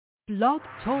Blog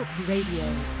Talk Radio.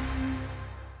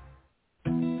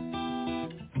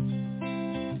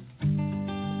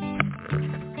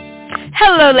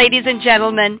 Hello, ladies and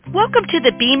gentlemen. Welcome to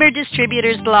the BEMER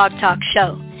Distributors Blog Talk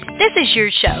Show. This is your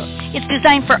show. It's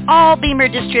designed for all BEMER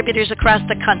distributors across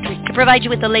the country to provide you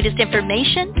with the latest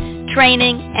information,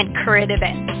 training, and current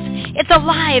events. It's a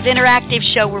live, interactive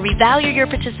show where we value your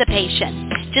participation.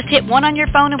 Just hit 1 on your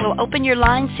phone and we'll open your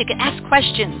lines so you can ask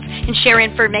questions and share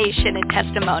information and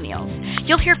testimonials.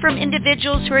 You'll hear from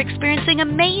individuals who are experiencing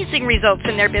amazing results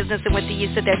in their business and with the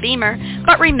use of their BEMER.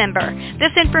 But remember,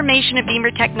 this information of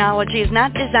BEMER technology is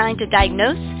not designed to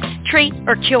diagnose, treat,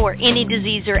 or cure any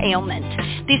disease or ailment.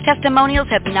 These testimonials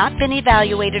have not been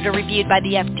evaluated or reviewed by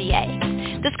the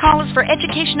FDA. This call is for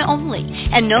education only,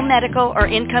 and no medical or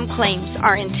income claims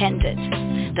are intended.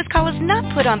 This call is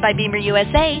not put on by BEMER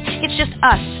USA. It's just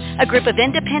us, a group of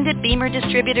independent BEMER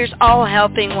distributors all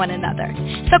helping one another.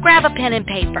 So grab a pen and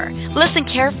paper, listen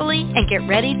carefully, and get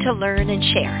ready to learn and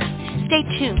share. Stay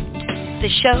tuned. The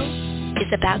show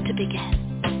is about to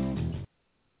begin.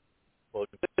 Well,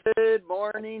 good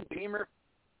morning, BEMER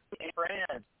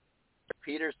friends.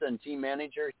 Peterson, team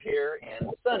manager here in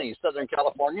sunny Southern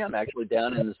California. I'm actually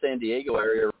down in the San Diego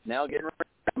area now, getting ready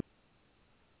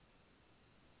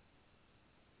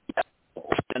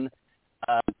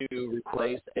to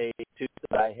replace a tooth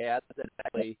that I had that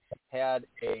actually had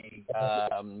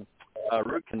a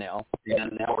root canal,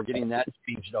 and now we're getting that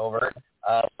changed over.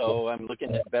 So I'm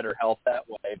looking at better health that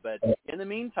way. But in the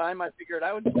meantime, I figured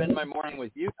I would spend my morning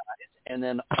with you guys, and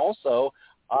then also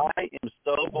I am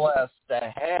so blessed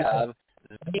to have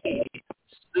the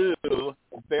Sue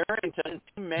Barrington,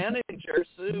 team manager.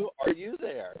 Sue, are you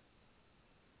there?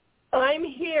 I'm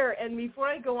here, and before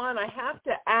I go on, I have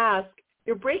to ask,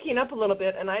 you're breaking up a little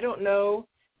bit, and I don't know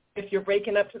if you're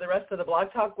breaking up to the rest of the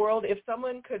Blog Talk world. If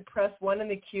someone could press 1 in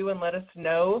the queue and let us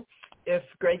know if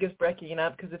Greg is breaking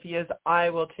up, because if he is, I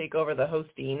will take over the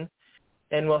hosting,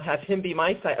 and we'll have him be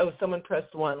my side. Oh, someone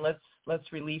pressed 1.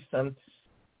 Let's release them.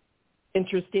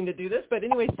 Interesting to do this, but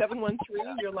anyway,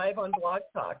 713, you're live on Blog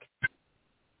Talk.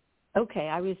 Okay,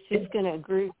 I was just going to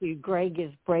agree with you. Greg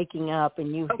is breaking up,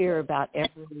 and you hear about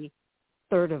every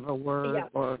third of a word. Yeah.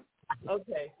 Or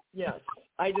Okay, yes,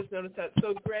 I just noticed that.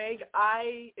 So, Greg,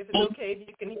 if it's okay, if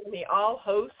you can hear me, I'll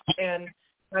host and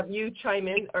have you chime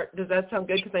in. Or does that sound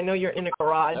good? Because I know you're in a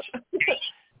garage.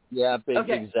 Yeah,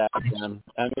 Okay. exactly. I'm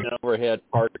in overhead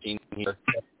parking here,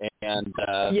 and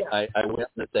I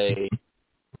witnessed a.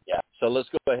 Yeah, so let's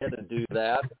go ahead and do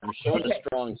that. I'm showing a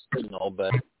strong signal,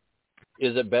 but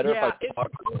is it better if I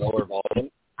talk with lower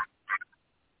volume?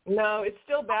 No, it's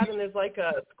still bad, and there's like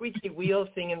a squeaky wheel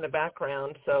thing in the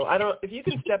background. So I don't. If you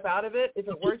can step out of it, if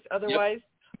it works. Otherwise,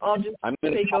 I'll just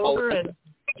take over and.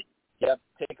 Yep,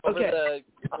 take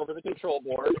over the control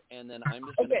board, and then I'm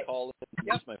just going to call it and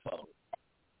use my phone.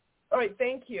 All right,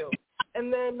 thank you.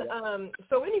 And then,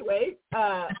 so anyway,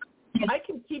 I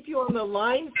can keep you on the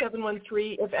line,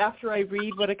 713, if after I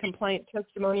read what a compliant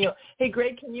testimonial. Hey,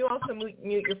 Greg, can you also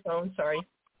mute your phone? Sorry.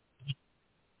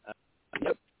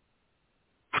 Yep.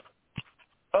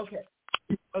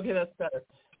 Okay, that's better.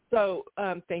 So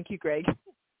thank you, Greg.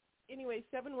 Anyway,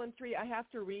 713, I have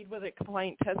to read what a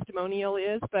compliant testimonial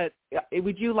is, but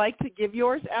would you like to give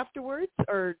yours afterwards,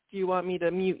 or do you want me to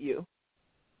mute you?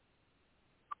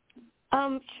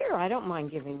 Sure, I don't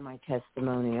mind giving my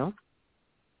testimonial.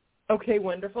 Okay,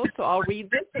 wonderful. So I'll read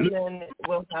this, and then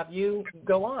we'll have you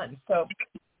go on. So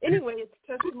anyway, it's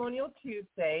Testimonial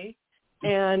Tuesday,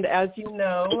 and as you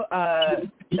know,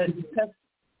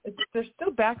 there's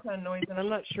still background noise, and I'm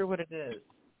not sure what it is.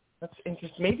 That's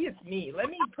interesting. Maybe it's me. Let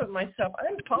me put myself,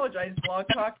 I apologize, Blog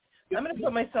Talk. I'm going to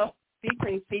put myself speaker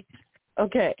and see.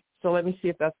 Okay, so let me see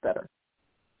if that's better.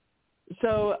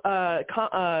 So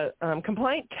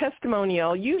compliant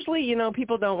testimonial, usually,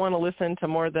 people don't want to listen to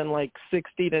more than like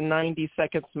 60 to 90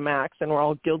 seconds max, and we're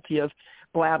all guilty of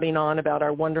blabbing on about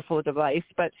our wonderful device.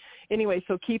 But anyway,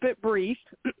 so keep it brief.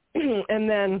 And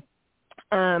then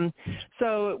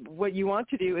so what you want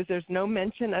to do is there's no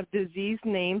mention of disease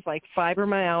names like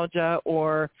fibromyalgia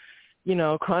or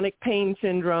chronic pain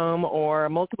syndrome or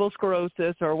multiple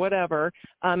sclerosis or whatever.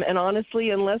 And honestly,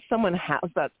 unless someone has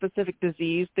that specific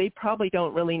disease, they probably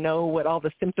don't really know what all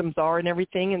the symptoms are and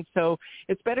everything. And so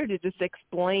it's better to just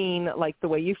explain like the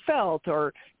way you felt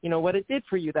or, what it did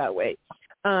for you that way.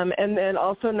 And then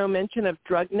also no mention of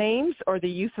drug names or the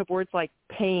use of words like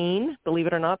pain. Believe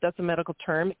it or not, that's a medical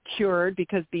term. Cured,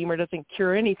 because BEMER doesn't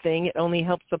cure anything. It only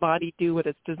helps the body do what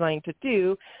it's designed to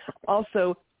do.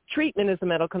 Also, treatment is a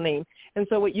medical name. And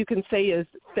so what you can say is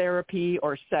therapy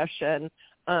or session.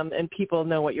 and people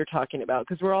know what you're talking about,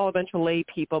 because we're all a bunch of lay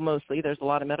people mostly. There's a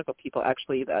lot of medical people,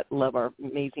 actually, that love our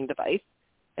amazing device,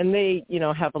 and they,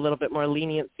 have a little bit more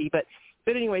leniency. But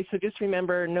anyway, so just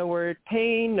remember, no word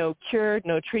pain, no cure,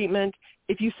 no treatment.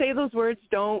 If you say those words,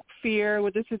 don't fear.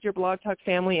 Well, this is your Blog Talk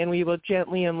family, and we will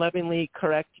gently and lovingly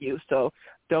correct you, so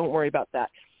don't worry about that.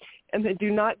 And then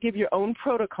do not give your own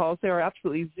protocols. There are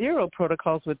absolutely zero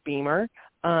protocols with BEMER.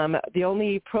 The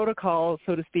only protocol,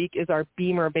 so to speak, is our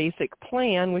BEMER Basic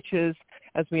plan, which is,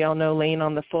 as we all know, laying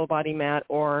on the full body mat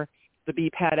or the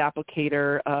B-pad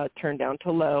applicator turned down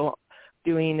to low,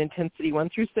 doing intensity 1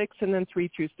 through 6 and then 3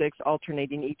 through 6,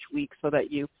 alternating each week so that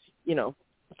you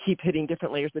keep hitting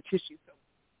different layers of tissue. So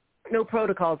no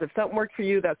protocols. If something worked for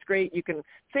you, that's great. You can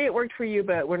say it worked for you,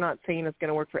 but we're not saying it's going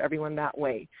to work for everyone that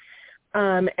way.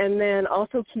 And then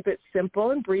also keep it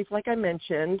simple and brief, like I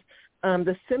mentioned.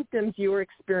 The symptoms you are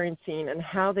experiencing and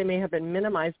how they may have been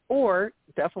minimized or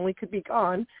definitely could be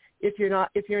gone. If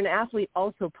you're an athlete,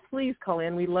 also please call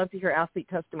in. We love to hear athlete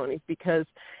testimonies, because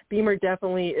BEMER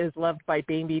definitely is loved by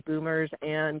baby boomers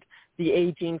and the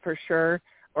aging for sure,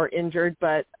 or injured.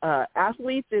 But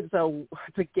athletes, it's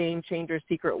a game changer,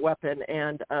 secret weapon,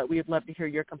 and we would love to hear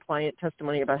your compliant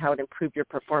testimony about how it improved your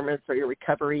performance or your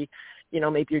recovery.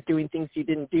 Maybe you're doing things you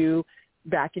didn't do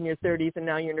back in your 30s and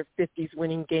now you're in your 50s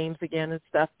winning games again and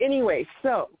stuff. Anyway,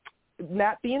 so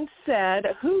that being said,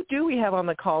 who do we have on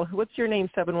the call? What's your name,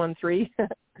 713?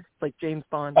 It's like James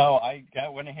Bond. Oh, I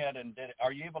went ahead and did it.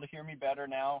 Are you able to hear me better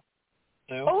now,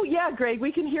 Sue? Oh, yeah, Greg,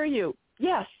 we can hear you.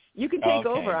 Yes, you can take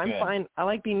over. I'm fine. I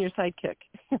like being your sidekick.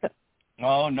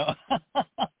 Oh, no.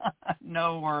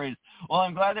 No worries. Well,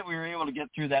 I'm glad that we were able to get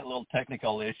through that little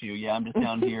technical issue. Yeah, I'm just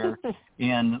down here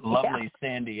in lovely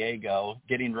San Diego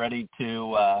getting ready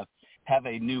to have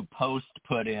a new post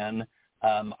put in.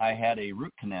 I had a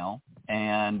root canal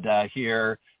and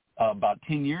here about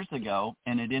 10 years ago,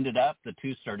 and it ended up the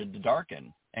tooth started to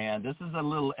darken. And this is a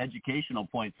little educational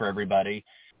point for everybody,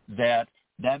 that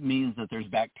means that there's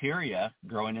bacteria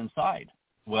growing inside.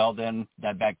 Well, then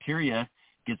that bacteria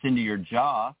gets into your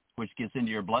jaw, which gets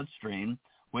into your bloodstream,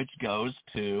 which goes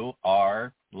to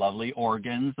our lovely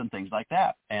organs and things like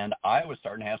that. And I was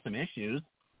starting to have some issues,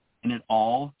 and it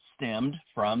all stemmed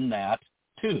from that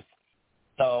tooth.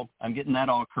 So I'm getting that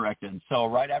all corrected. So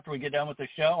right after we get done with the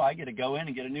show, I get to go in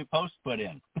and get a new post put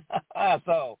in.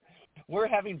 So we're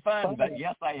having fun. But,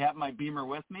 yes, I have my BEMER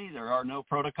with me. There are no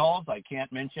protocols. I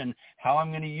can't mention how I'm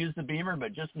going to use the BEMER,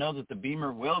 but just know that the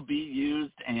BEMER will be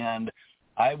used, and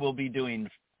I will be doing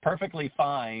perfectly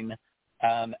fine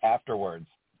afterwards.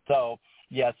 So,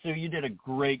 yeah, Sue, you did a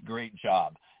great, great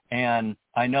job. And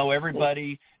I know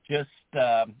everybody just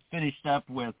finished up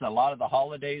with a lot of the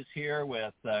holidays here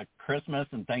with Christmas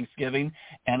and Thanksgiving.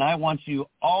 And I want you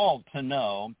all to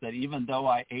know that even though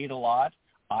I ate a lot,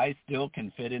 I still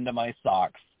can fit into my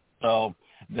socks. So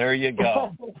there you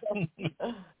go.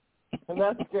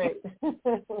 That's great.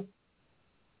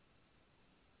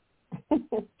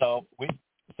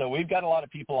 So we've got a lot of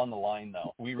people on the line,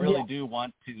 though. We really do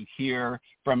want to hear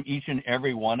from each and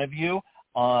every one of you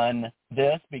on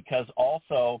this, because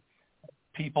also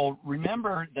people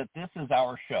remember that this is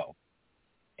our show.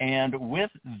 And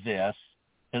with this,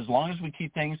 as long as we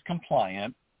keep things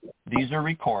compliant, these are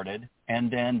recorded, and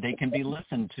then they can be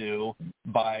listened to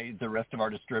by the rest of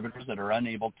our distributors that are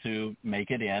unable to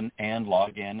make it in and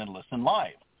log in and listen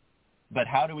live. But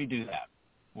how do we do that?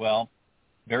 Well,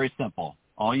 very simple.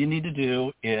 All you need to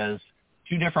do is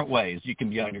two different ways. You can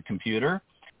be on your computer,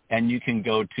 and you can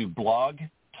go to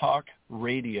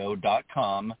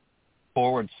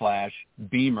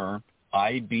blogtalkradio.com/BEMER,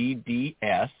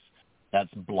 IBDS.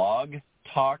 That's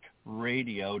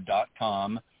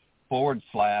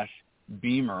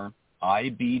blogtalkradio.com/BEMER,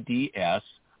 IBDS.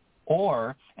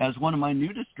 Or, as one of my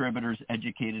new distributors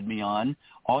educated me on,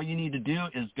 all you need to do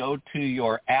is go to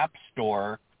your app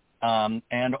store,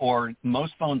 or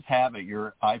most phones have it,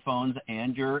 your iPhones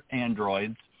and your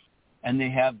Androids, and they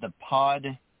have the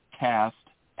podcast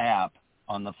app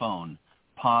on the phone,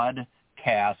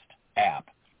 podcast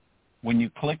app. When you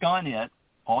click on it,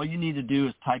 all you need to do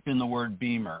is type in the word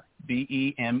BEMER,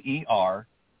 BEMER,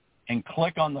 and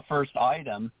click on the first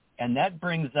item, and that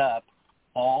brings up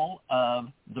all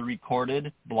of the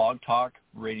recorded Blog Talk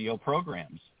radio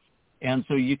programs. And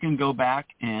so you can go back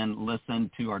and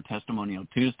listen to our Testimonial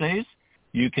Tuesdays.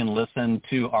 You can listen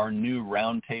to our new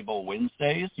Roundtable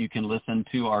Wednesdays. You can listen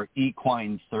to our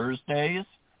Equine Thursdays.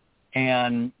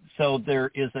 And so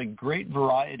there is a great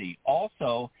variety.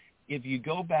 Also, if you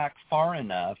go back far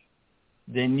enough,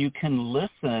 then you can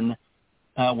listen.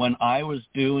 When I was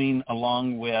doing,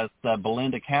 along with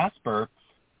Belinda Casper,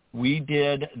 we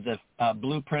did the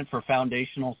Blueprint for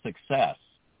Foundational Success.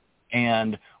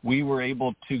 And we were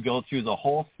able to go through the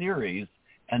whole series,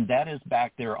 and that is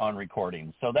back there on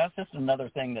recording. So that's just another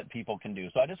thing that people can do.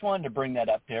 So I just wanted to bring that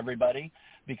up to everybody,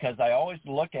 because I always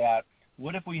look at,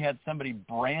 what if we had somebody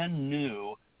brand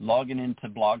new logging into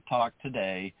Blog Talk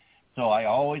today? So I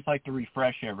always like to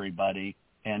refresh everybody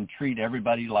and treat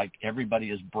everybody like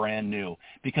everybody is brand new,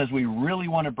 because we really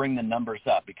want to bring the numbers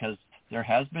up, because there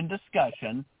has been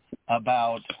discussion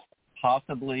about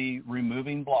possibly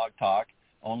removing Blog Talk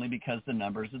only because the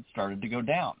numbers had started to go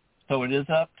down. So it is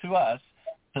up to us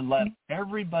to let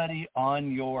everybody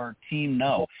on your team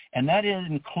know, and that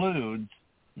includes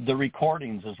the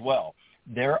recordings as well.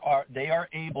 They are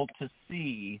able to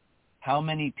see how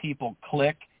many people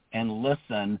click and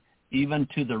listen even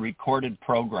to the recorded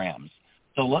programs.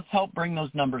 So let's help bring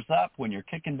those numbers up. When you're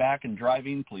kicking back and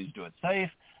driving, please do it safe,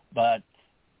 but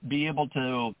be able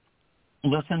to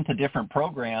listen to different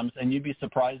programs, and you'd be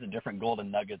surprised at different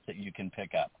golden nuggets that you can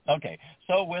pick up. Okay,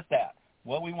 so with that,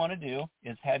 what we want to do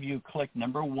is have you click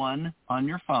number 1 on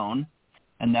your phone,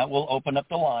 and that will open up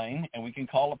the line, and we can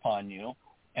call upon you.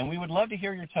 And we would love to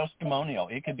hear your testimonial.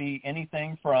 It could be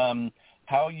anything from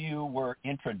how you were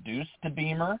introduced to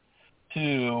BEMER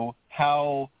to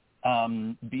how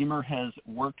BEMER has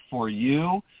worked for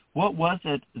you. What was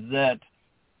it that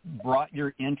brought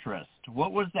your interest?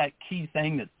 What was that key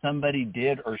thing that somebody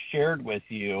did or shared with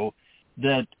you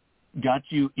that got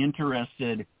you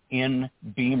interested in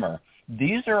BEMER?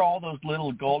 These are all those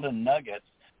little golden nuggets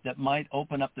that might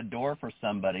open up the door for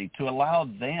somebody to allow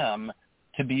them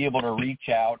to be able to reach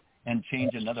out and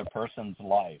change another person's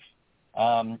life.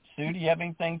 Sue, do you have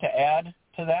anything to add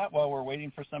to that while we're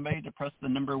waiting for somebody to press the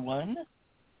number 1?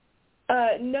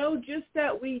 No, just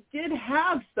that we did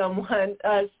have someone.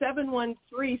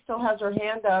 713 still has her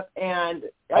hand up, and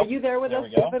are you there with us,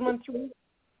 713?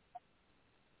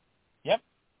 Yep,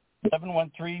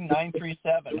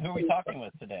 713-937. Who are we talking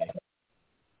with today?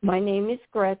 My name is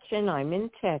Gretchen. I'm in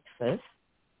Texas.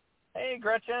 Hey,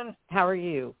 Gretchen. How are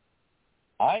you?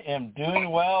 I am doing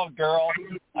well, girl.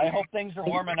 I hope things are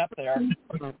warming up there.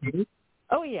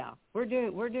 Oh yeah, we're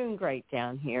doing great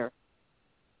down here.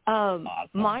 Awesome.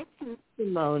 My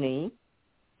testimony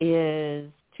is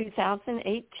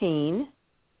 2018.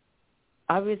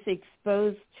 I was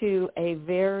exposed to a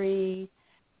very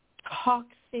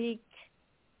toxic,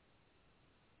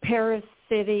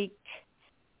 parasitic,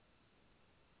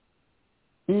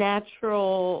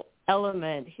 natural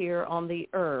element here on the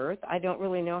earth. I don't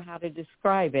really know how to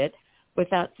describe it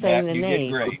without saying the name. You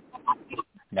did great.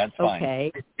 That's fine.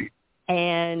 Okay.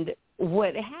 And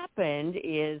what happened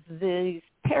is these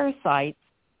parasites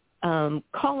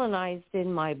colonized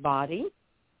in my body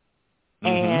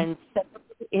and settled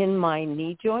in my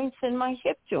knee joints and my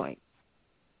hip joints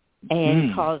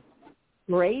and caused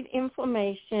great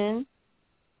inflammation,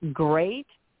 great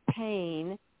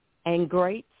pain, and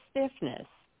great stiffness.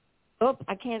 Oh,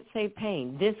 I can't say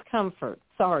pain. Discomfort.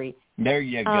 Sorry. There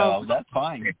you go. That's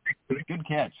fine. Good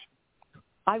catch.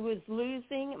 I was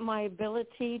losing my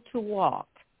ability to walk,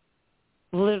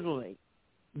 literally,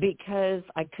 because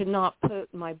I could not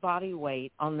put my body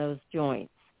weight on those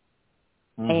joints.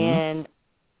 And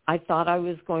I thought I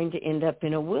was going to end up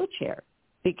in a wheelchair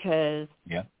because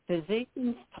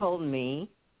physicians told me,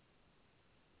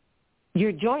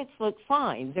 your joints look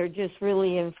fine. They're just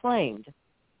really inflamed.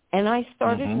 And I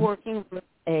started working with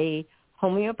a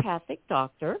homeopathic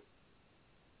doctor,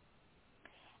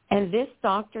 and this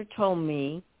doctor told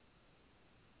me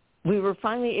we were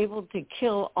finally able to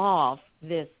kill off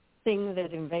this thing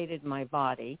that invaded my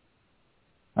body,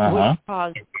 which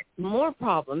caused more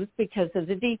problems because of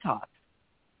the detox.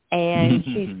 And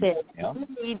she said, you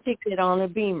need to get on a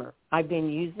BEMER. I've been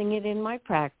using it in my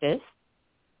practice,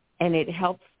 and it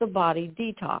helps the body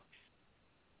detox.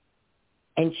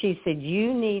 And she said,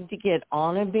 you need to get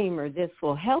on a BEMER. This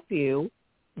will help you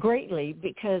greatly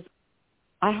because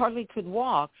I hardly could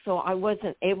walk, so I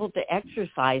wasn't able to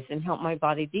exercise and help my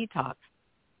body detox.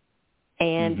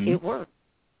 And it worked.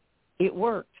 It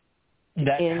worked.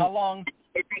 Gretchen, how long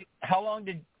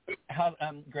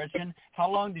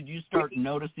did you start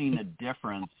noticing a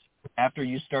difference after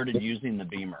you started using the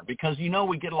BEMER? Because,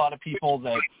 we get a lot of people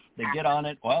that they get on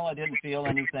it, well, I didn't feel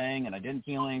anything, and I didn't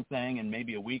feel anything, and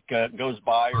maybe a week goes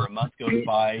by or a month goes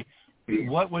by.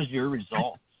 What was your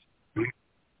result?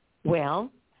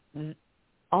 Well,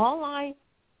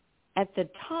 at the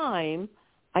time,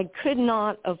 I could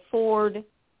not afford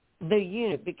the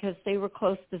unit because they were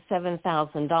close to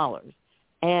 $7,000.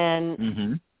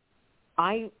 And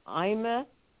I'm a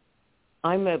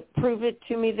prove it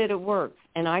to me that it works.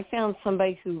 And I found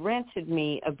somebody who rented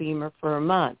me a BEMER for a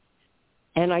month,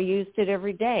 and I used it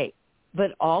every day.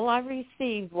 But all I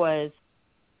received was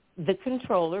the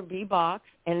controller, B-Box,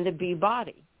 and the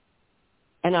B-Body.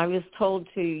 And I was told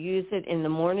to use it in the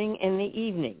morning and the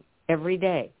evening every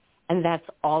day. And that's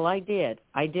all I did.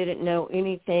 I didn't know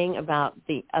anything about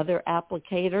the other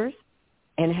applicators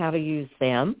and how to use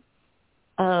them.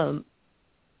 And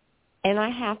I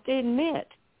have to admit,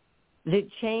 the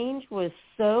change was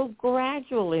so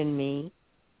gradual in me,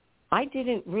 I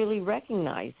didn't really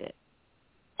recognize it.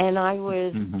 And I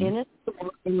was in a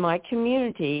store in my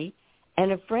community,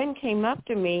 and a friend came up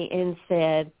to me and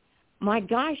said, "My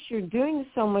gosh, you're doing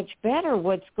so much better.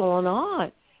 What's going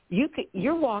on?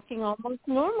 You're walking almost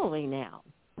normally now."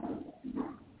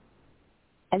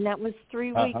 And that was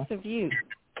 3 weeks of use.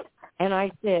 And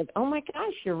I said, "Oh, my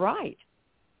gosh, you're right.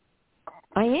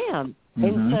 I am."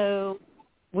 And so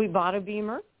we bought a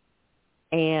BEMER,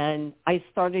 and I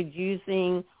started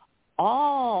using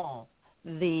all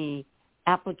the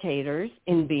applicators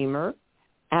in BEMER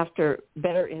after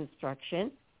better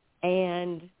instruction,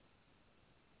 and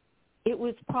it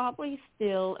was probably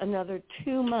still another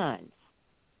 2 months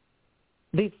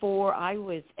before I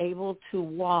was able to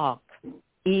walk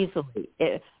easily,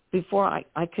 before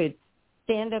I could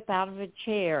stand up out of a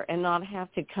chair and not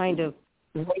have to kind of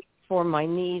wait for my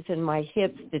knees and my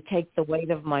hips to take the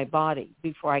weight of my body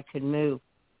before I could move.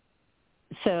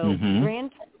 So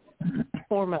grand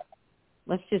 4 months.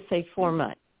 Let's just say 4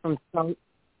 months from start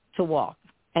to walk.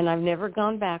 And I've never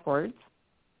gone backwards.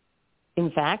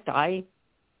 In fact, I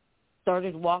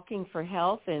started walking for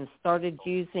health and started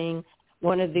using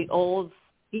one of the old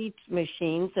speech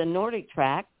machines, a Nordic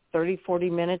Track, 30, 40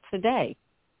 minutes a day.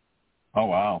 Oh,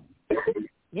 wow.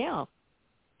 Yeah.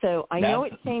 So I know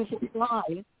it changes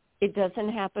lives. It doesn't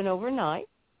happen overnight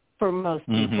for most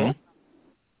people.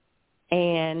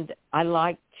 And I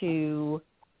like to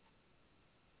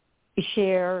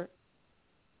share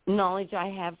knowledge I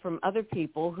have from other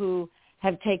people who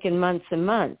have taken months and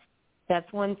months.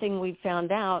 That's one thing we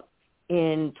found out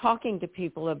in talking to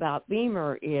people about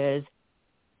BEMER is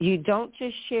you don't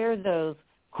just share those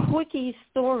quickie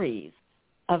stories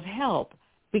of help,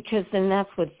 because then that's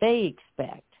what they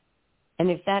expect. And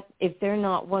if they're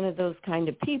not one of those kind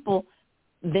of people,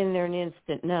 then they're an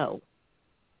instant no.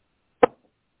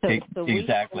 So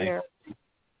exactly. We share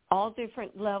all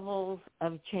different levels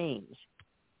of change.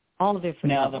 All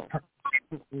different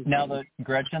levels.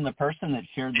 Gretchen, the person that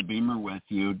shared the BEMER with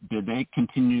you, did they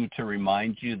continue to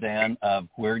remind you then of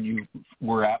where you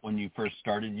were at when you first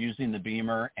started using the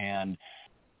BEMER, and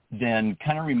then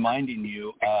kind of reminding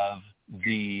you of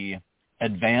the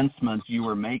advancements you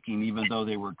were making, even though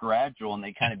they were gradual and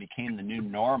they kind of became the new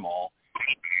normal?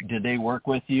 Did they work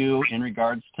with you in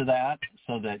regards to that,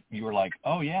 so that you were like,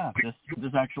 oh yeah,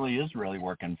 this actually is really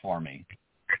working for me?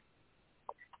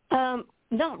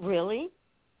 Not really.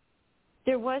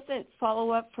 There wasn't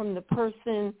follow-up from the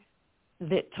person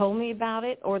that told me about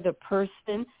it or the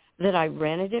person that I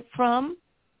rented it from.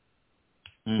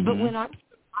 But when I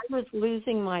was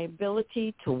losing my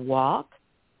ability to walk,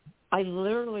 I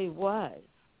literally was.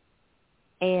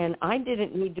 And I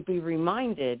didn't need to be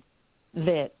reminded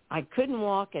that I couldn't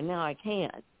walk and now I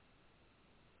can.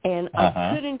 And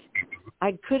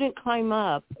I couldn't climb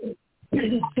up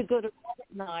to go to bed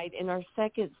at night in our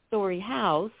second-story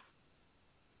house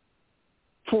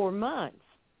for months,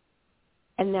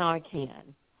 and now I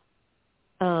can.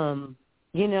 I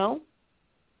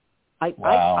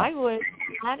was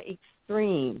that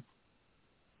extreme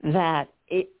that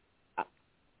it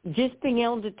just being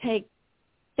able to take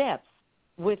steps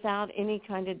without any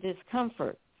kind of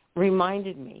discomfort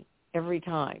reminded me every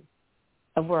time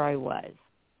of where I was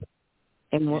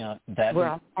and where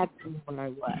I had been when I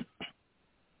was.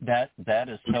 That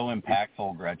is so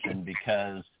impactful, Gretchen,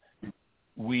 because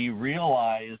we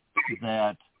realize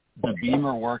that the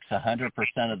BEMER works 100%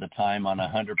 of the time on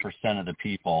 100% of the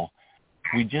people.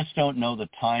 We just don't know the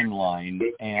timeline,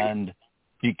 and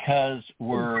because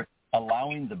we're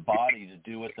allowing the body to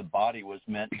do what the body was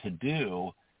meant to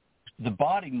do, the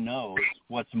body knows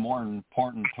what's more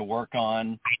important to work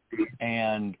on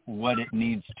and what it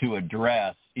needs to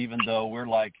address, even though we're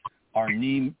like, our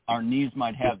knees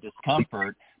might have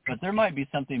discomfort, but there might be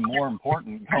something more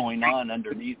important going on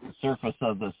underneath the surface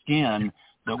of the skin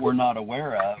that we're not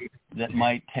aware of that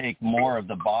might take more of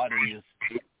the body's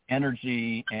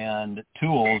energy and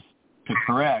tools to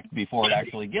correct before it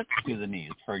actually gets to the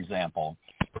knees, for example.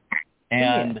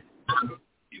 And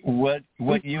what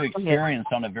you experience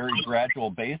on a very gradual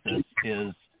basis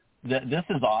is that this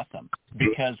is awesome,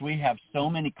 because we have so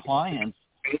many clients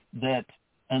that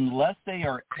unless they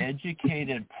are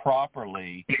educated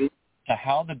properly to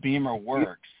how the BEMER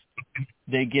works,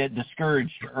 they get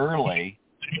discouraged early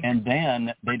and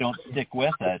then they don't stick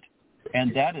with it.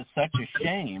 And that is such a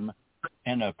shame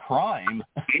and a crime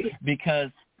because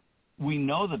we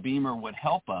know the BEMER would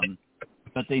help them,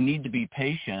 but they need to be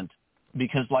patient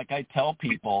because, like I tell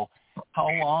people, how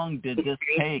long did this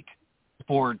take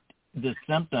for the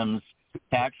symptoms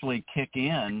to actually kick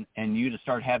in and you to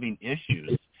start having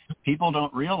issues? People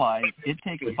don't realize it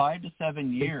takes 5 to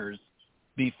 7 years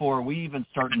before we even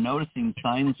start noticing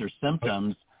signs or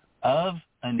symptoms of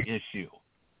an issue.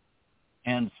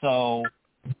 And so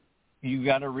you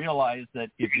got to realize that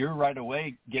if you're right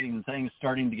away getting things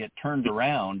starting to get turned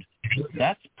around,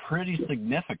 that's pretty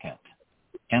significant.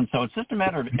 And so it's just a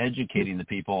matter of educating the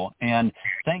people. And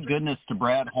thank goodness to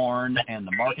Brad Horn and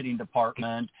the marketing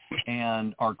department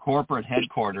and our corporate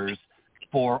headquarters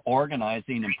for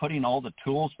organizing and putting all the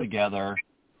tools together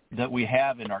that we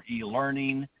have in our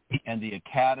e-learning and the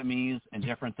academies and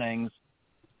different things,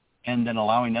 and then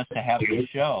allowing us to have the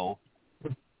show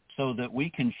so that we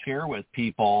can share with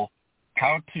people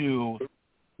how to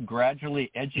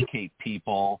gradually educate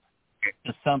people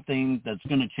to something that's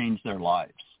going to change their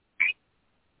lives.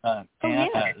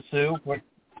 Sue,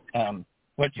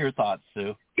 what's your thoughts,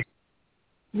 Sue?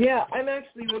 Yeah, I'm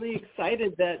actually really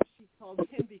excited that she called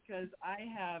in because I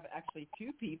have actually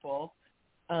 2 people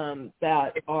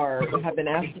that have been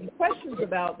asking questions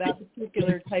about that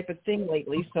particular type of thing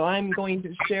lately. So I'm going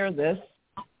to share this.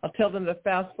 I'll tell them to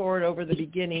fast forward over the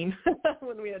beginning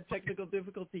when we had technical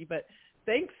difficulty. But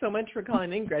thanks so much for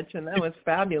calling in, Gretchen. That was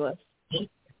fabulous.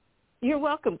 You're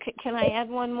welcome. Can I add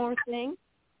one more thing?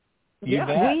 You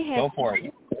bet. Go for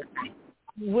it.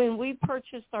 When we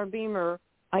purchased our BEMER,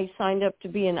 I signed up to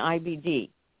be an IBD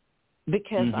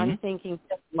because I'm thinking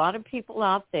a lot of people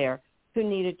out there who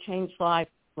need a changed life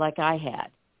like I had.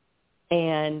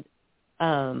 And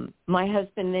my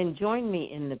husband then joined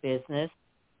me in the business,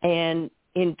 and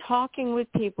in talking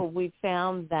with people, we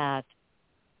found that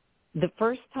the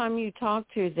first time you talk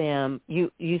to them,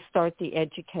 you start the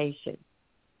education.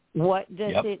 What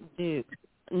does it do?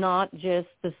 Not just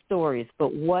the stories,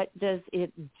 but what does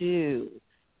it do?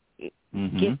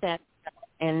 Get that,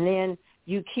 and then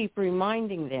you keep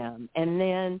reminding them. And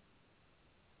then,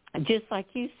 just like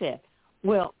you said,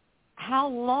 well, how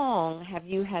long have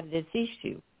you had this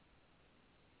issue?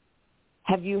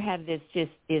 Have you had this is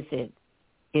it,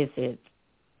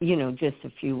 just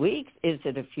a few weeks? Is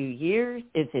it a few years?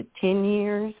 Is it 10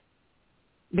 years?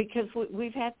 Because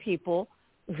we've had people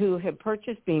who have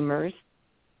purchased BEMERs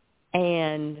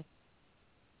and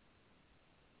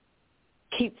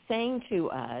keep saying to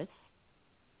us,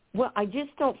 well, I just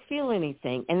don't feel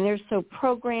anything. And they're so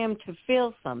programmed to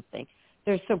feel something.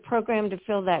 They're so programmed to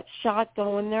feel that shot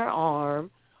go in their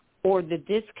arm or the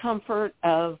discomfort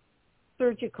of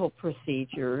surgical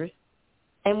procedures.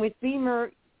 And with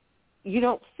BEMER, you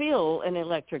don't feel an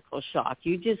electrical shock.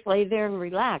 You just lay there and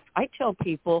relax. I tell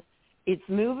people it's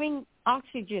moving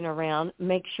oxygen around.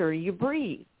 Make sure you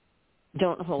breathe.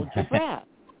 Don't hold your breath.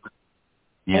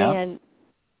 And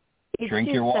drink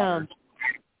your water.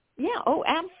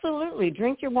 Absolutely.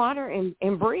 Drink your water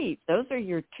and breathe. Those are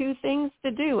your 2 things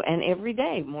to do, and every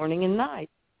day, morning and night.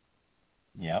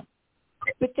 Yep.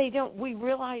 But we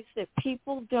realize that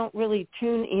people don't really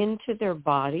tune into their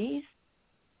bodies,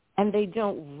 and they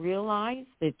don't realize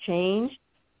the change.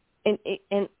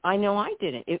 And I know I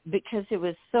didn't because it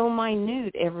was so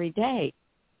minute every day.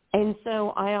 And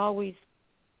so I always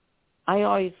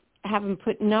have them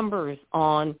put numbers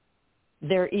on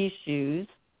their issues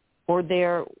or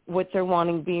what they're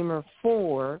wanting BEMER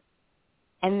for,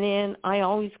 and then I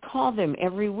always call them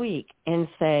every week and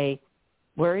say,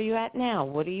 where are you at now?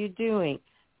 What are you doing?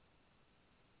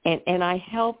 And I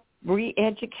help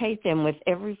re-educate them with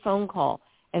every phone call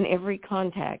and every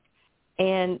contact.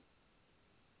 And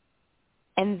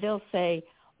they'll say,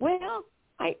 well,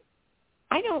 I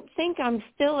don't think I'm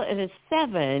still at a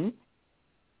 7,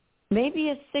 maybe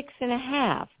a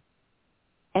 6.5.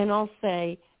 And I'll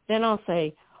say,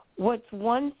 what's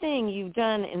one thing you've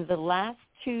done in the last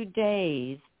 2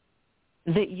 days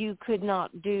that you could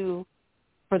not do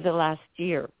for the last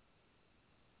year?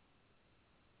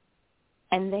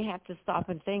 And they have to stop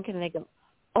and think, and they go,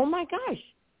 oh, my gosh,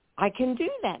 I can do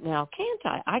that now, can't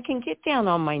I? I can get down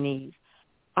on my knees.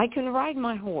 I can ride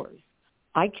my horse.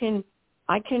 I can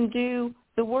do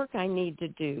the work I need to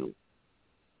do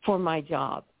for my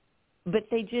job. But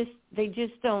they just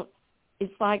don't.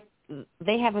 It's like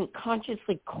they haven't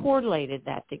consciously correlated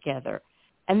that together.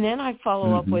 And then I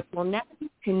follow up with, well, now you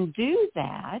can do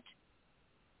that.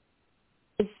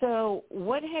 So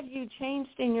what have you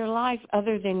changed in your life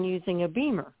other than using a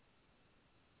BEMER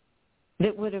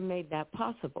that would have made that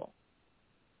possible?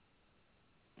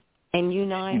 And you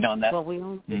and I, well, we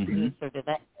won't answer to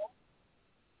that.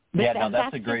 But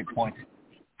that's a great point.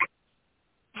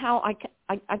 How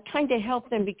I kind of help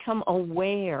them become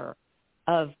aware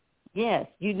of, yes,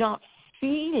 you're not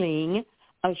feeling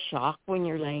a shock when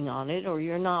you're laying on it, or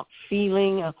you're not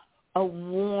feeling a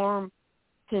warm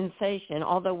sensation,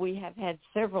 although we have had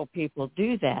several people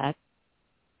do that.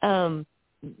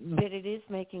 But it is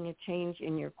making a change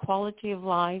in your quality of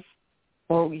life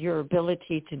or your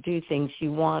ability to do things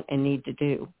you want and need to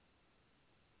do.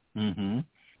 Mm-hmm.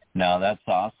 No, that's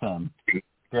awesome.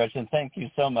 Gretchen, thank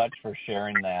you so much for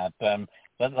sharing that.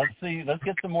 Let's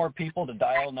get some more people to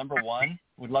dial number 1.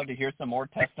 We'd love to hear some more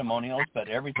testimonials, but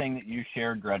everything that you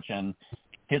shared, Gretchen,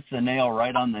 hits the nail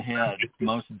right on the head,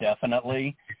 most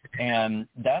definitely. And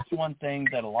that's one thing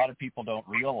that a lot of people don't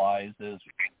realize is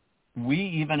we,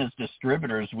 even as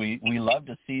distributors, we love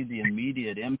to see the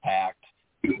immediate impact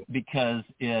because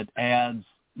it adds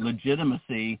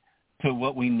legitimacy to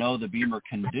what we know the BEMER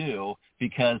can do,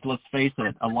 because let's face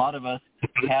it, a lot of us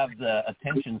have the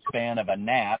attention span of a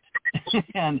gnat,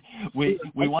 and we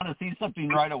want to see something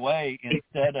right away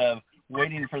instead of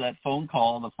waiting for that phone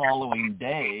call the following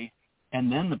day,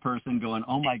 and then the person going,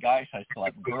 oh my gosh, I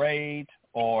slept great,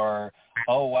 or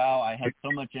oh wow, I had so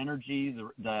much energy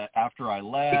the after I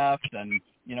left, and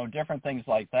different things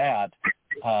like that.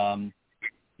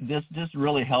 This just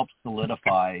really helps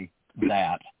solidify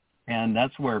that. And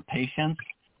that's where patience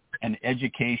and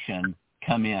education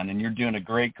come in. And you're doing a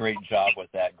great, great job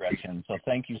with that, Gretchen. So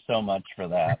thank you so much for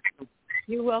that.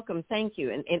 You're welcome. Thank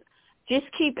you. And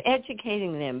just keep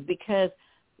educating them because,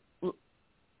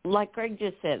 like Greg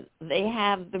just said, they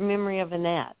have the memory of a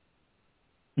gnat.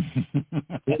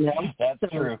 That's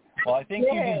true. Well, I think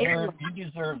you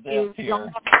deserve this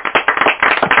here.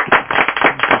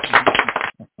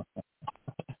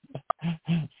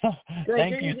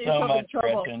 Thank you so much,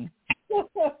 Gretchen.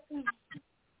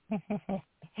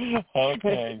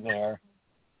 Okay, there.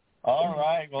 All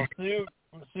right. Well,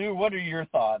 Sue, what are your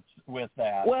thoughts with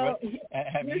that? Well,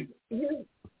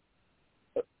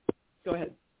 go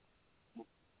ahead.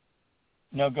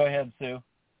 No, go ahead, Sue.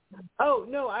 Oh,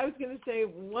 no, I was going to say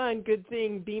one good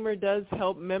thing, BEMER does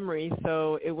help memory,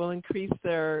 so it will increase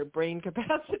their brain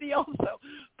capacity also.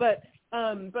 But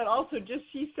also just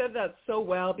she said that so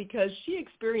well because she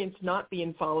experienced not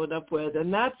being followed up with,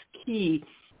 and that's key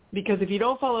because if you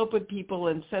don't follow up with people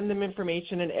and send them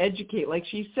information and educate, like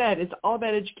she said, it's all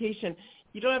about education.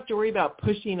 You don't have to worry about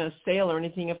pushing a sale or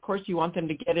anything. Of course, you want them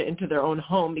to get it into their own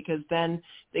home because then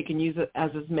they can use it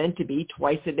as it's meant to be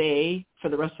twice a day for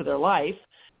the rest of their life.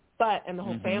 And the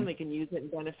whole family can use it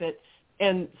and benefit.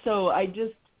 And so I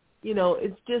just,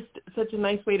 it's just such a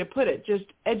nice way to put it. Just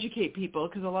educate people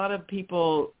because a lot of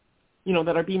people,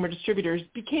 that are BEMER distributors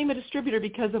became a distributor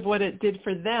because of what it did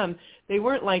for them. They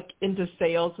weren't like into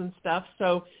sales and stuff.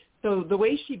 So the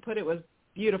way she put it was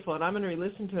beautiful, and I'm going to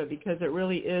re-listen to it because it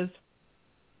really is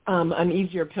an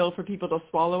easier pill for people to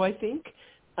swallow, I think,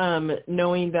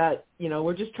 knowing that,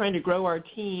 we're just trying to grow our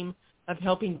team of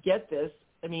helping get this.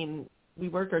 I mean, we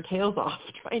work our tails off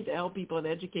trying to help people and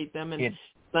educate them, and it's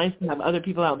nice to have other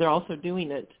people out there also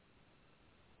doing it.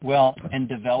 Well, and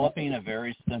developing a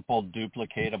very simple,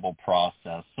 duplicatable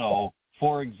process. So,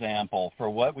 for example, for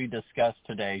what we discussed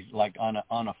today, like on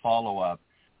a follow-up,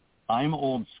 I'm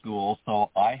old school,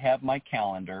 so I have my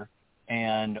calendar,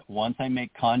 and once I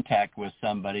make contact with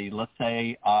somebody, let's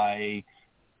say I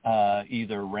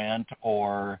either rent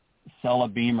or sell a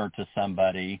BEMER to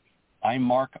somebody, I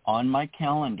mark on my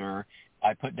calendar,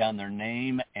 I put down their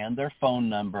name and their phone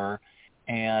number,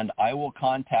 and I will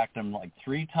contact them like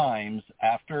 3 times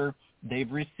after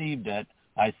they've received it.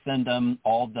 I send them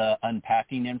all the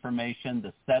unpacking information,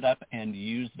 the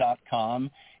setupanduse.com.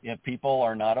 If people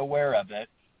are not aware of it,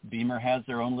 BEMER has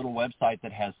their own little website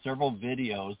that has several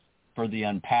videos for the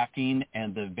unpacking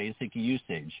and the basic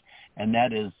usage, and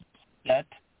that is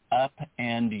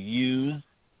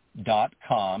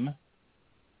setupanduse.com.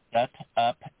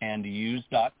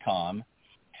 setupanduse.com.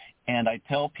 And I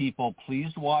tell people,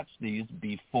 please watch these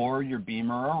before your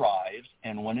BEMER arrives,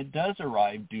 and when it does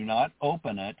arrive, do not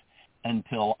open it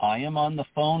until I am on the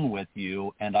phone with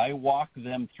you and I walk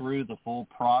them through the full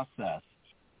process,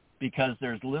 because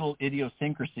there's little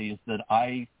idiosyncrasies that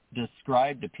I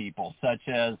describe to people, such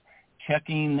as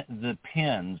checking the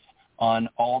pins on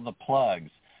all the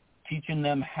plugs, teaching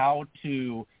them how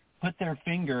to put their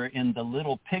finger in the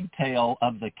little pigtail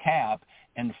of the cap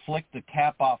and flick the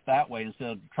cap off that way instead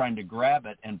of trying to grab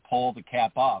it and pull the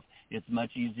cap off. It's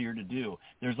much easier to do.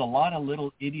 There's a lot of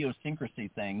little idiosyncrasy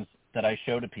things that I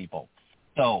show to people.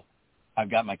 So I've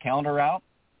got my calendar out.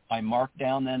 I mark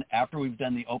down then after we've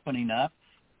done the opening up,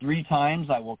 3 times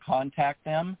I will contact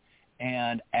them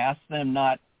and ask them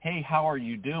not, hey, how are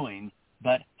you doing?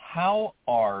 but how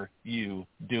are you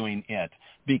doing it?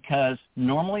 Because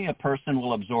normally a person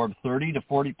will absorb 30 to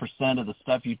 40% of the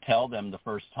stuff you tell them the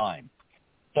first time.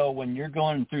 So when you're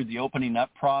going through the opening up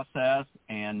process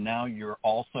and now you're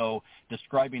also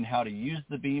describing how to use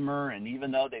the BEMER, and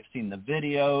even though they've seen the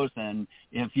videos, and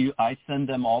I send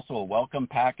them also a welcome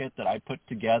packet that I put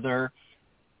together,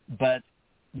 but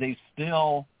they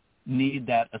still need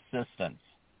that assistance.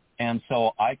 And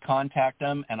so I contact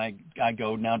them and I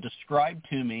go, now describe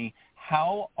to me,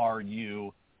 how are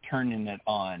you turning it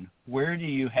on? Where do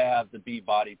you have the bee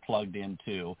body plugged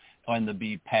into on the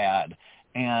bee pad?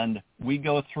 And we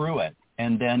go through it.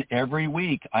 And then every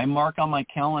week I mark on my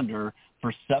calendar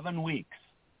for 7 weeks.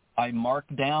 I mark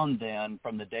down then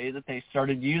from the day that they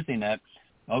started using it,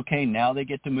 okay, now they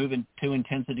get to move into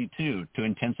intensity 2, to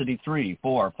intensity 3,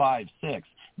 4, 5, 6.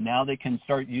 Now they can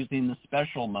start using the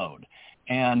special mode.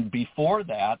 And before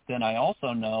that, then I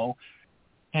also know,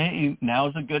 hey,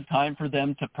 now's a good time for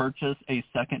them to purchase a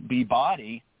second bee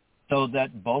body so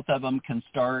that both of them can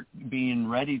start being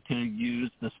ready to use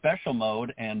the special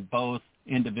mode, and both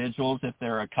individuals, if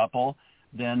they're a couple,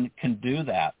 then can do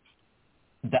that.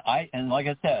 And like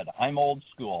I said, I'm old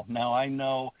school. Now I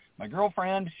know my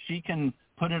girlfriend, she can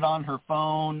put it on her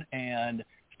phone, and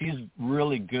she's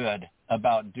really good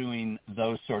about doing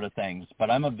those sort of things.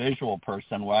 But I'm a visual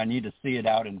person where I need to see it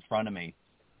out in front of me.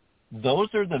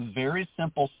 Those are the very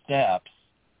simple steps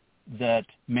that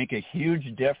make a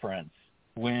huge difference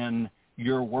when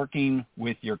you're working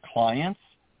with your clients,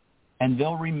 and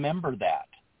they'll remember that.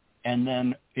 And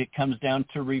then it comes down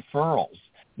to referrals.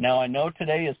 Now, I know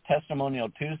today is Testimonial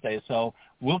Tuesday, so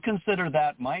we'll consider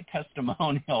that my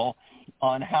testimonial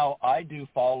on how I do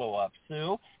follow-up.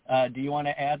 Sue, do you want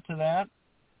to add to that?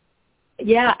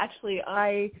 Yeah, actually,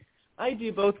 I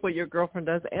do both what your girlfriend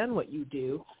does and what you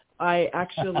do. I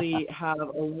actually have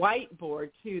a whiteboard,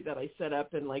 too, that I set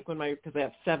up, and like because I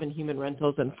have 7 human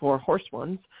rentals and 4 horse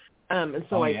ones. And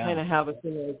so I kind of have a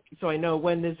thing, so I know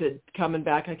when is it coming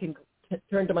back. I can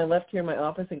turn to my left here in my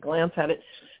office and glance at it.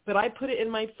 But I put it in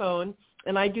my phone,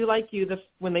 and I do like you.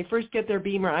 When they first get their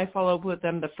BEMER, I follow up with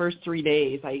them the first 3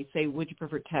 days. I say, would you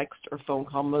prefer text or phone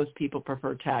call? Most people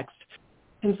prefer text.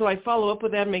 And so I follow up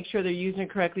with them, make sure they're using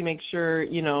it correctly, make sure,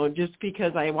 just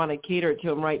because I want to cater it to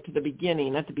them right to the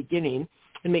beginning,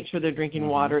 and make sure they're drinking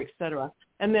water, et cetera.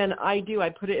 And then I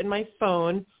put it in my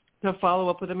phone to follow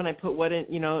up with them, and I put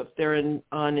if they're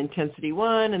on intensity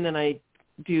 1, and then I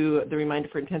do the reminder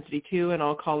for intensity 2, and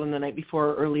I'll call them the night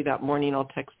before, early that morning. I'll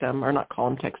text them, or not call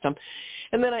them, text them.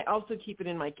 And then I also keep it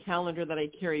in my calendar that I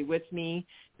carry with me,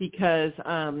 because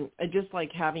I just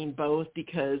like having both,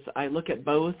 because I look at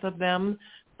both of them,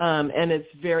 and it's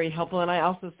very helpful. And I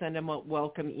also send them a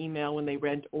welcome email when they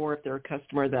rent, or if they're a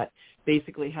customer, that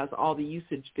basically has all the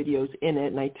usage videos in it,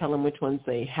 and I tell them which ones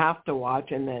they have to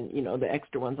watch, and then, the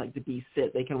extra ones like the bee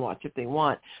sit, they can watch if they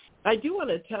want. I do want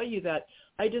to tell you that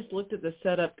I just looked at the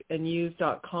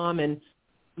setupanduse.com, and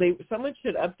someone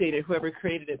should update it, whoever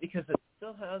created it, because it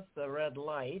still has the red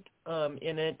light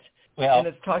in it, and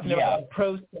it's talking about a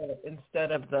pro set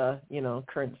instead of the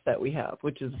current set we have,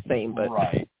 which is the same, but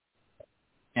right.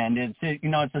 And it's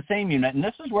the same unit, and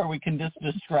this is where we can just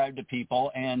describe to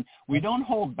people, and we don't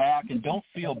hold back and don't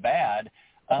feel bad.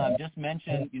 Just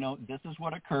mention, this is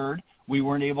what occurred. We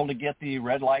weren't able to get the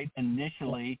red light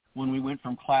initially when we went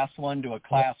from class 1 to a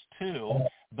class 2,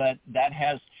 but that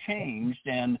has changed,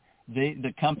 and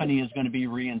the company is going to be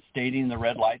reinstating the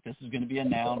red light. This is going to be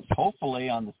announced hopefully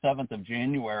on the 7th of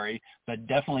January, but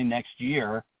definitely next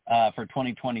year for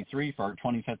 2023 for our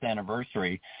 25th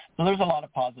anniversary. So there's a lot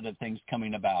of positive things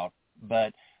coming about,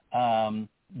 but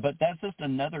that's just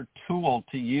another tool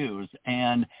to use.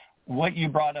 And what you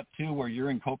brought up, too, where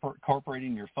you're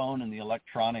incorporating your phone and the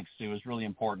electronics, too, is really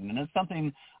important. And it's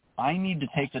something I need to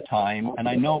take the time, and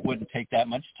I know it wouldn't take that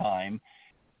much time.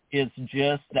 It's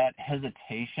just that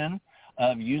hesitation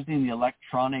of using the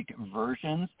electronic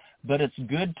versions, but it's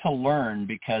good to learn,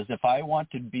 because if I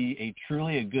want to be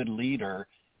truly a good leader,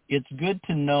 it's good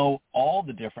to know all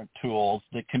the different tools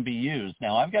that can be used.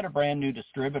 Now, I've got a brand new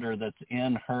distributor that's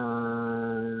in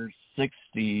her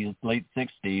 60s, late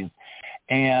 60s,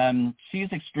 and she's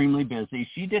extremely busy.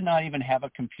 She did not even have a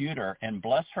computer, and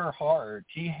bless her heart,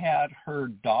 she had her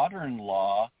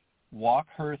daughter-in-law walk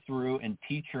her through and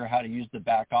teach her how to use the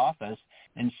back office,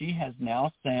 and she has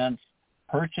now since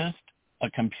purchased a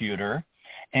computer,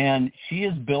 and she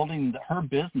is building her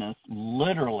business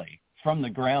literally from the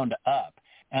ground up.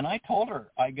 And I told her,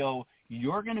 I go,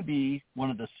 you're going to be one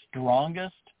of the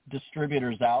strongest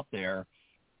distributors out there,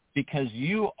 because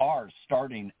you are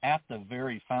starting at the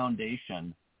very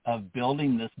foundation of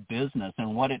building this business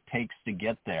and what it takes to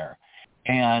get there.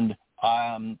 And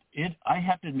I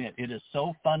have to admit, it is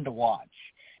so fun to watch,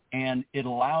 and it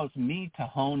allows me to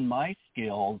hone my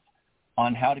skills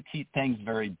on how to keep things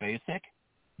very basic,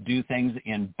 do things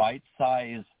in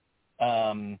bite-sized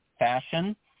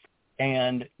fashion,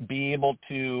 and be able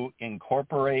to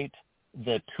incorporate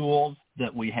the tools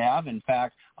that we have. In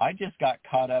fact, I just got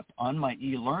caught up on my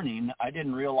e-learning. I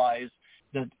didn't realize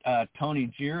that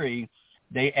Tony Geary,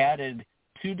 they added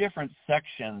 2 different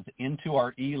sections into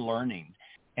our e-learning.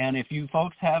 And if you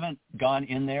folks haven't gone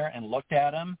in there and looked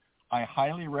at them, I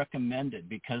highly recommend it,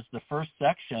 because the first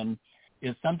section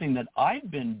is something that I've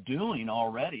been doing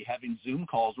already, having Zoom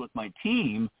calls with my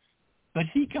team, but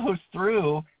he goes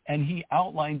through and he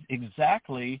outlines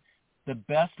exactly the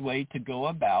best way to go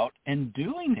about and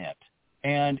doing it.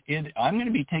 And I'm going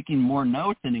to be taking more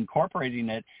notes and incorporating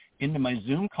it into my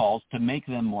Zoom calls to make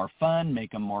them more fun,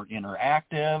 make them more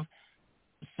interactive.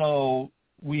 So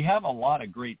we have a lot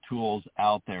of great tools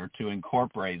out there to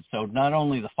incorporate. So not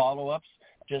only the follow-ups,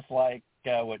 just like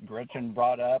what Gretchen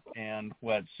brought up and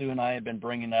what Sue and I have been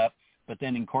bringing up, but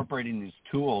then incorporating these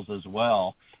tools as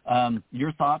well.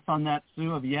 Your thoughts on that,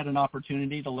 Sue? Have you had an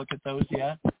opportunity to look at those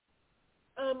yet?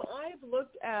 I've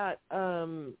looked at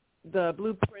the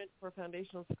blueprint for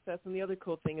foundational success, and the other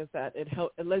cool thing is that it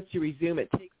lets you resume. It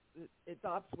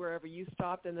stops wherever you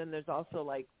stopped, and then there's also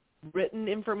like written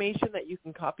information that you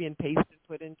can copy and paste and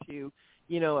put into,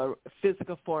 a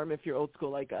physical form if you're old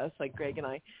school like us, like Greg and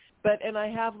I. And I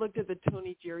have looked at the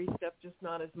Tony Geary stuff, just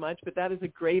not as much, but that is a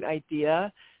great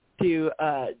idea to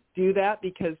do that,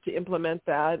 because to implement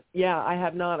that, I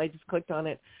have not. I just clicked on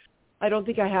it. I don't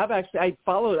think I have actually.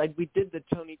 We did the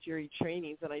Tony Geary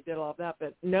trainings, and I did all of that,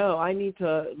 but no, I need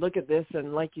to look at this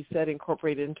and, like you said,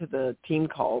 incorporate it into the team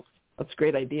calls. That's a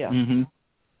great idea. Mm-hmm.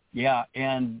 Yeah,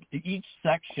 and each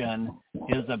section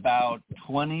is about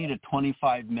 20 to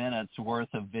 25 minutes worth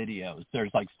of videos. There's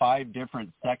like 5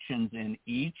 different sections in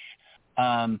each.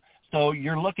 So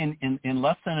you're looking in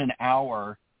less than an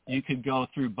hour, you could go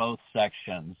through both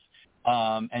sections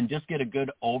and just get a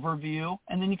good overview.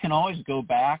 And then you can always go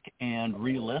back and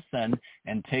re-listen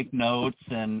and take notes,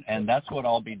 and that's what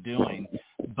I'll be doing.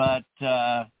 But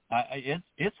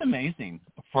it's amazing.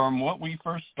 From what we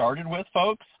first started with,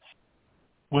 folks,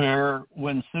 where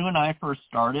when Sue and I first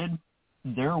started,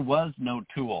 there was no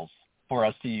tools for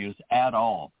us to use at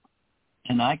all.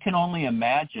 And I can only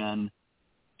imagine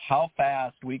how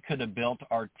fast we could have built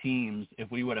our teams if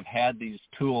we would have had these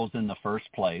tools in the first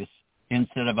place,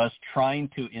 instead of us trying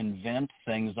to invent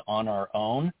things on our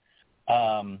own.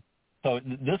 So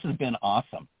this has been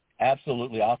awesome,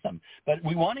 absolutely awesome. But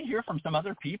we want to hear from some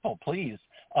other people, please.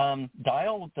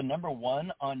 Dial the number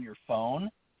 1 on your phone,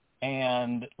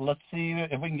 and let's see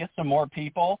if we can get some more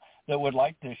people that would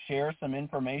like to share some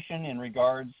information in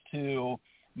regards to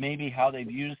maybe how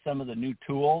they've used some of the new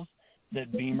tools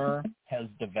that BEMER has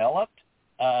developed.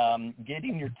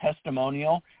 Getting your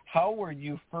testimonial. How were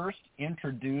you first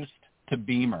introduced to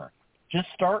BEMER? Just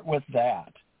start with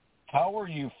that. How were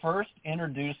you first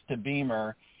introduced to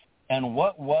BEMER, and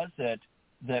what was it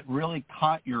that really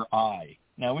caught your eye?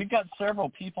 Now, we've got several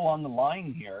people on the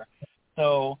line here,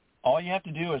 so all you have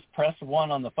to do is press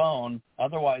 1 on the phone.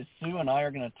 Otherwise, Sue and I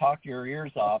are going to talk your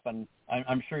ears off, and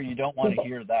I'm sure you don't want to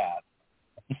hear that.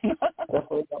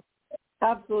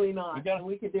 Absolutely not.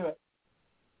 We could do it.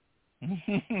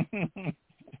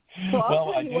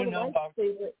 Well, I do know about...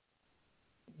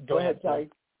 Go ahead, sorry.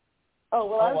 Oh,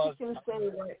 well, I was just going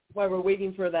to say, while we're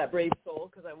waiting for that brave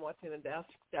soul, because I'm watching the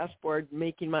dashboard,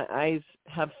 making my eyes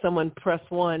have someone press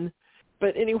 1.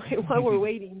 But anyway, while we're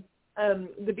waiting,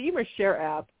 the BEMER Share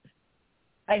app,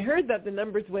 I heard that the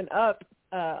numbers went up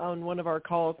on one of our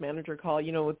calls, manager call,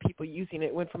 with people using it.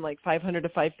 It went from like 500 to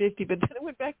 550, but then it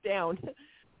went back down.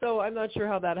 So I'm not sure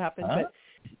how that happened. But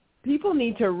people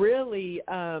need to really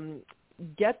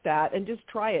get that and just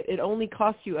try it. It only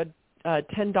costs you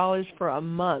 $10 for a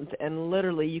month, and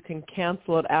literally you can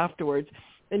cancel it afterwards.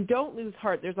 And don't lose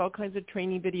heart. There's all kinds of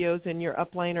training videos in your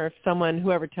upline, or if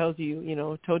whoever tells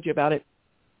you, told you about it,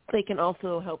 they can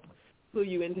also help clue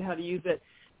you into how to use it.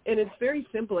 And it's very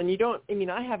simple, and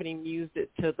I haven't even used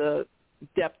it to the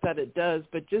depth that it does,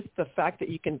 but just the fact that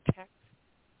you can text,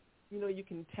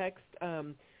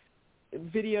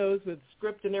 videos with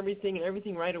script and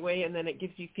everything right away, and then it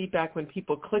gives you feedback when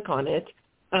people click on it,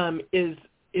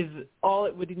 is all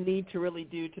it would need to really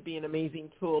do to be an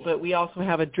amazing tool. But we also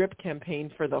have a drip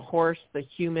campaign for the horse, the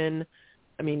human.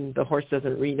 I mean, the horse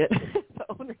doesn't read it. The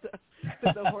owner does.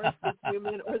 But the horse, the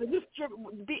human, or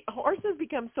horses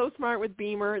become so smart with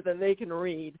BEMER that they can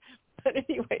read. But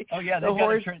anyway. Oh, yeah,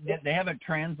 they have it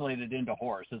translated into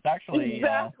horse. It's actually...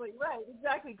 Exactly, right,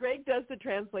 exactly. Greg does the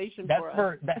translation for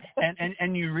us.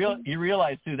 And you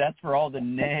realize, too, that's for all the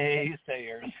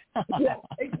naysayers. Yeah,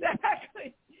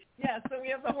 exactly. Yeah, so we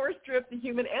have the horse drip, the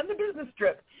human, and the business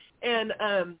drip. And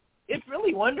it's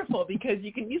really wonderful because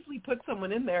you can easily put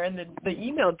someone in there, and the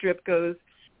email drip goes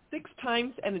 6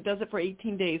 times, and it does it for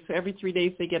 18 days. So every 3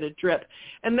 days they get a drip.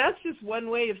 And that's just one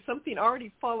way of something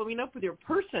already following up with your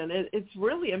person. It's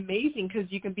really amazing because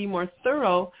you can be more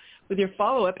thorough with your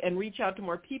follow-up and reach out to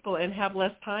more people and have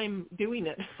less time doing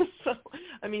it. So,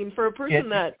 I mean, for a person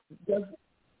that does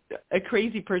a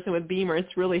crazy person with BEMER,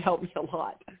 it's really helped me a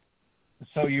lot.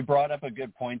 So you brought up a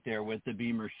good point there with the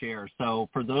BEMER Share. So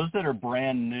for those that are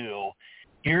brand new,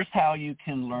 here's how you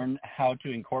can learn how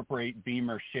to incorporate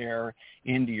BEMER Share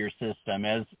into your system.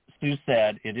 As Sue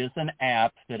said, it is an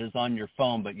app that is on your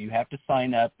phone, but you have to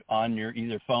sign up on your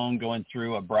either phone going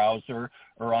through a browser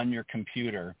or on your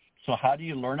computer. So how do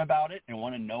you learn about it and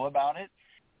want to know about it?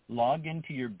 Log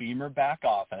into your BEMER back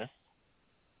office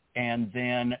and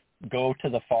then go to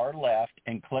the far left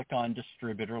and click on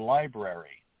Distributor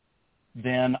Library.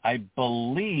 Then I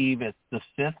believe it's the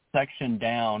 5th section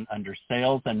down under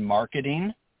Sales and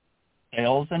Marketing,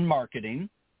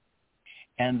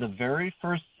 and the very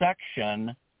first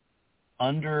section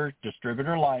under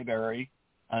Distributor Library,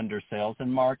 under Sales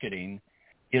and Marketing,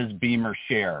 is BEMER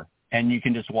Share. And you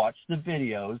can just watch the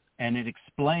videos, and it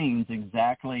explains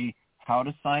exactly how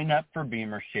to sign up for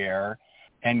BEMER Share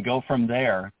and go from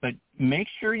there. But make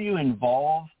sure you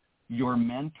involve your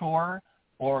mentor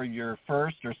or your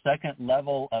first or second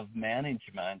level of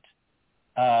management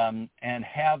and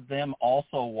have them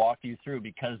also walk you through,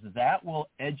 because that will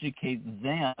educate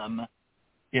them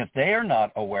if they are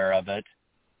not aware of it,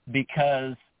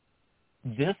 because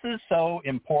this is so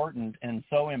important and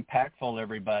so impactful,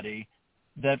 everybody,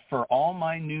 that for all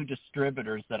my new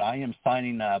distributors that I am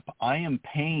signing up, I am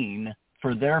paying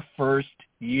for their first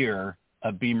year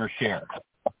of BEMER Share.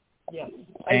 Yes,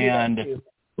 and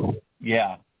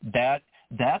yeah, that's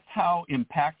how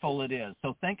impactful it is.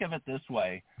 So think of it this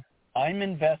way. I'm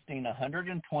investing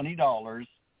 $120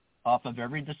 off of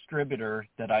every distributor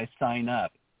that I sign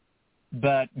up.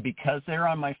 But because they're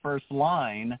on my first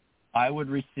line, I would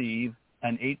receive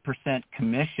an 8%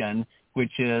 commission,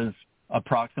 which is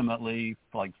approximately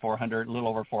like a little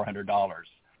over $400.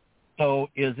 So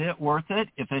is it worth it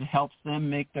if it helps them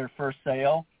make their first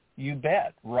sale? You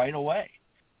bet, right away.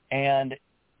 And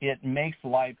it makes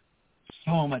life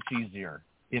so much easier.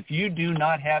 If you do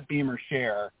not have BEMER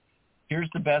Share, here's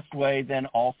the best way then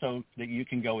also that you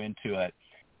can go into it.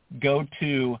 Go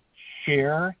to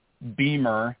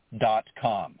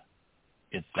sharebemer.com.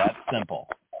 It's that simple.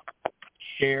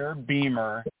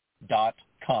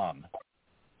 sharebemer.com.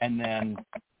 And then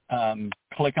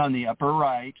click on the upper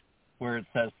right where it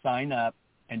says sign up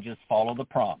and just follow the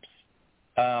prompts.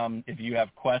 If you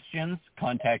have questions,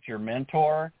 contact your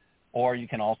mentor, or you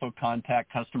can also contact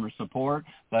customer support.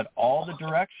 But all the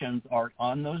directions are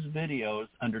on those videos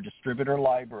under Distributor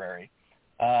Library.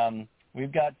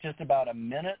 We've got just about a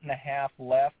minute and a half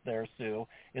left there, Sue.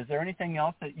 Is there anything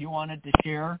else that you wanted to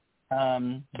share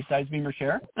besides BEMER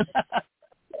Share?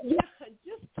 Yeah,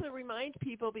 just to remind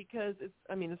people, because it's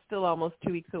still almost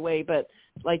 2 weeks away, but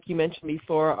like you mentioned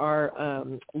before, our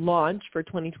launch for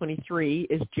 2023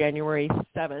 is January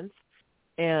 7th.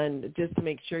 And just to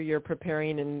make sure you're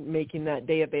preparing and making that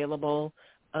day available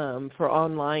for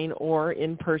online or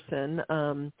in person.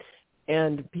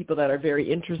 And people that are very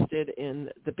interested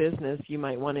in the business, you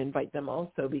might want to invite them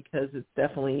also, because it's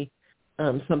definitely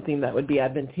something that would be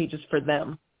advantageous for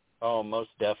them. Oh, most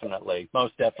definitely.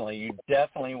 Most definitely. You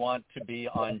definitely want to be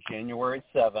on January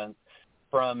 7th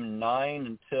from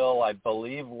 9 until, I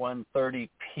believe, 1:30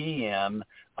 p.m.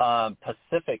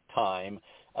 Pacific time.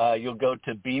 You'll go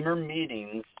to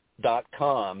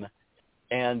BEMERmeetings.com,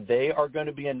 and they are going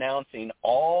to be announcing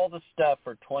all the stuff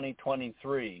for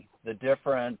 2023, the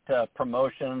different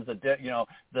promotions,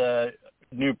 the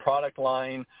new product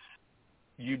line.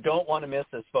 You don't want to miss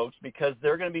this, folks, because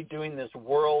they're going to be doing this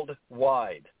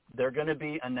worldwide. They're going to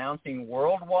be announcing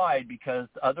worldwide because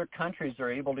other countries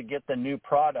are able to get the new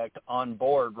product on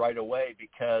board right away,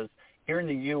 because here in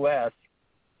the U.S.,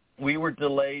 we were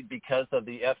delayed because of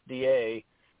the FDA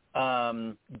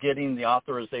getting the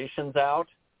authorizations out.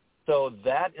 So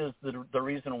that is the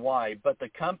reason why. But the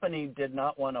company did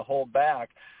not want to hold back,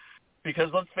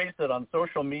 because let's face it, on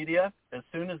social media, as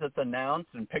soon as it's announced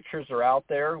and pictures are out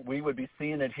there, we would be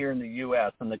seeing it here in the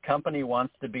U.S. And the company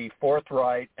wants to be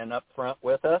forthright and upfront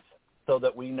with us so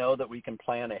that we know that we can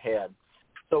plan ahead.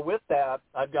 So with that,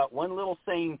 I've got one little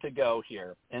saying to go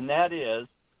here, and that is,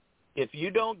 if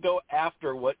you don't go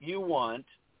after what you want,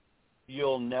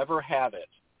 you'll never have it.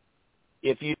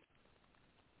 If you